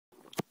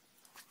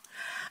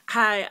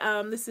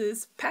Hi, this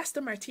is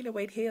Pastor Martina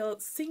Wade Hill,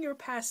 Senior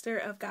Pastor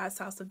of God's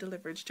House of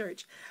Deliverance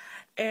Church.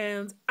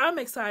 And I'm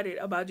excited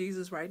about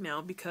Jesus right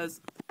now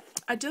because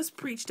I just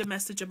preached a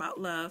message about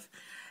love.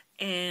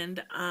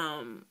 And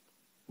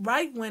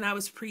right when I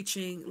was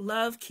preaching,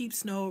 love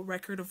keeps no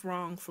record of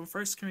wrong from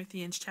 1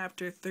 Corinthians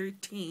chapter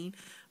 13,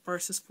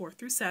 verses 4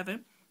 through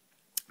 7.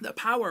 The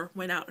power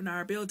went out in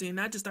our building,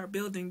 not just our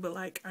building, but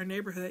like our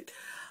neighborhood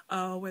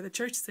where the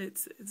church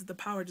sits. The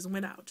power just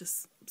went out.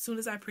 Just as soon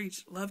as I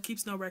preached, love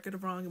keeps no record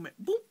of wrong, and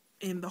went boom,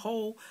 and the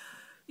whole,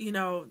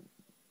 the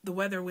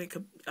weather went,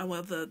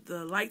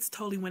 the lights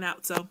totally went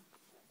out. So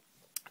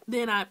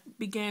then I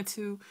began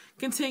to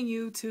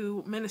continue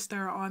to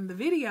minister on the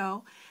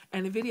video,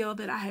 and the video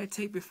that I had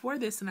taped before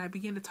this, and I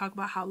began to talk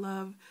about how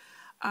love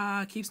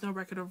keeps no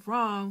record of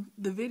wrong.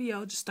 The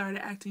video just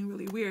started acting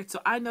really weird. So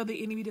I know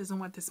the enemy doesn't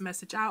want this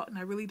message out, and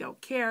I really don't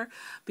care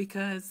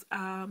because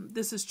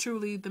this is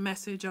truly the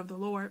message of the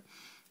Lord.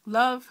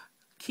 Love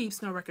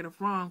keeps no record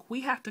of wrong.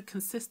 We have to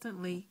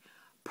consistently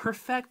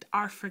perfect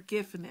our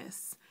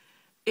forgiveness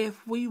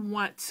if we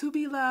want to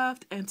be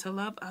loved and to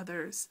love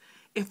others.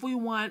 If we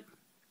want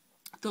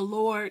the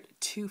Lord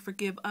to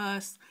forgive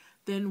us,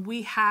 then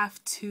we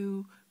have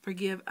to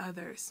forgive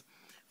others.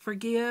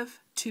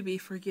 Forgive to be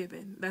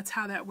forgiven. That's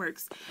how that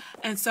works.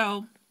 And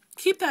so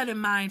keep that in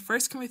mind. 1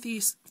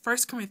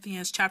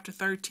 Corinthians chapter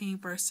 13,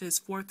 verses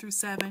 4 through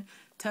 7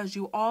 tells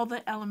you all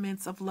the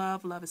elements of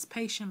love. Love is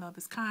patient. Love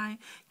is kind.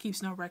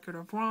 Keeps no record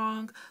of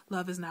wrong.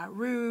 Love is not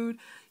rude.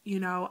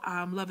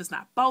 Love is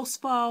not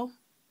boastful.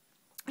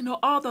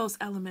 All those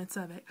elements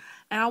of it.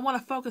 And I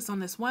want to focus on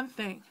this one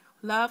thing.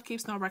 Love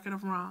keeps no record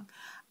of wrong.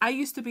 I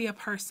used to be a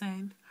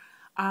person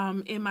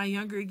in my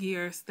younger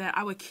years that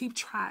I would keep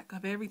track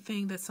of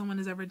everything that someone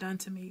has ever done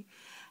to me.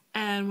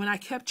 And when I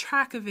kept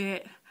track of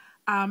it,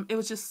 it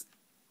was just,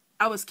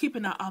 I was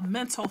keeping a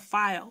mental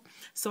file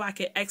so I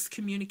could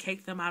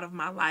excommunicate them out of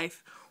my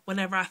life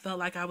whenever I felt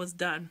like I was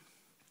done.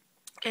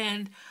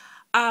 And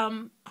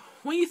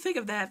when you think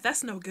of that,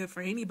 that's no good for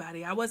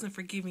anybody. I wasn't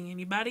forgiving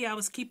anybody. I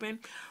was keeping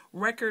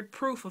record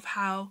proof of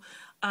how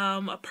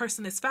a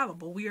person is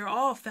fallible. We are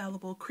all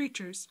fallible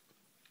creatures.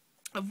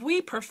 If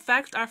we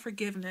perfect our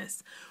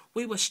forgiveness,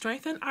 we will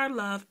strengthen our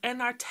love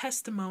and our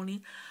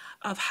testimony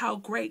of how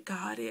great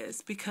God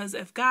is. Because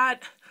if God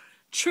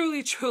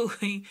truly,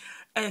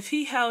 if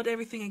he held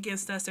everything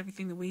against us,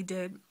 everything that we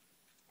did,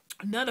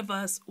 none of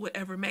us would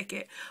ever make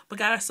it. But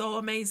God is so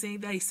amazing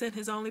that he sent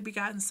his only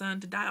begotten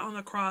son to die on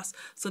the cross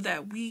so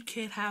that we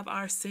can have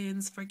our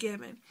sins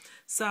forgiven.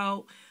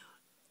 So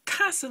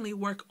constantly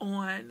work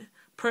on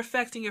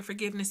perfecting your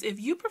forgiveness. If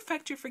you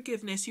perfect your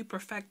forgiveness, you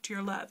perfect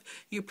your love.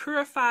 You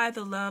purify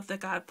the love that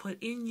God put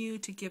in you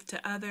to give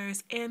to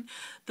others, and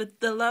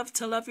the love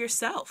to love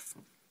yourself.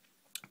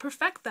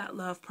 Perfect that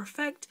love.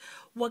 Perfect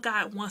what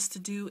God wants to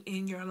do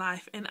in your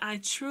life. And I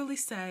truly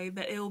say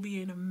that it will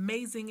be an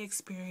amazing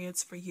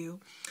experience for you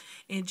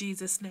in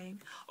Jesus' name.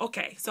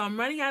 Okay, so I'm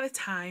running out of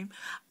time.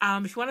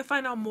 If you want to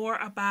find out more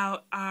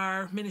about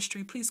our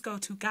ministry, please go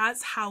to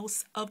God's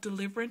House of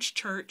Deliverance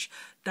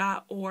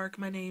Church.org.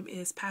 My name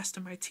is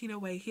Pastor Martina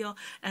Wade Hill,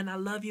 and I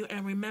love you.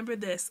 And remember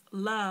this,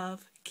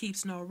 love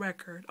keeps no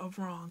record of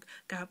wrong.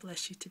 God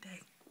bless you today.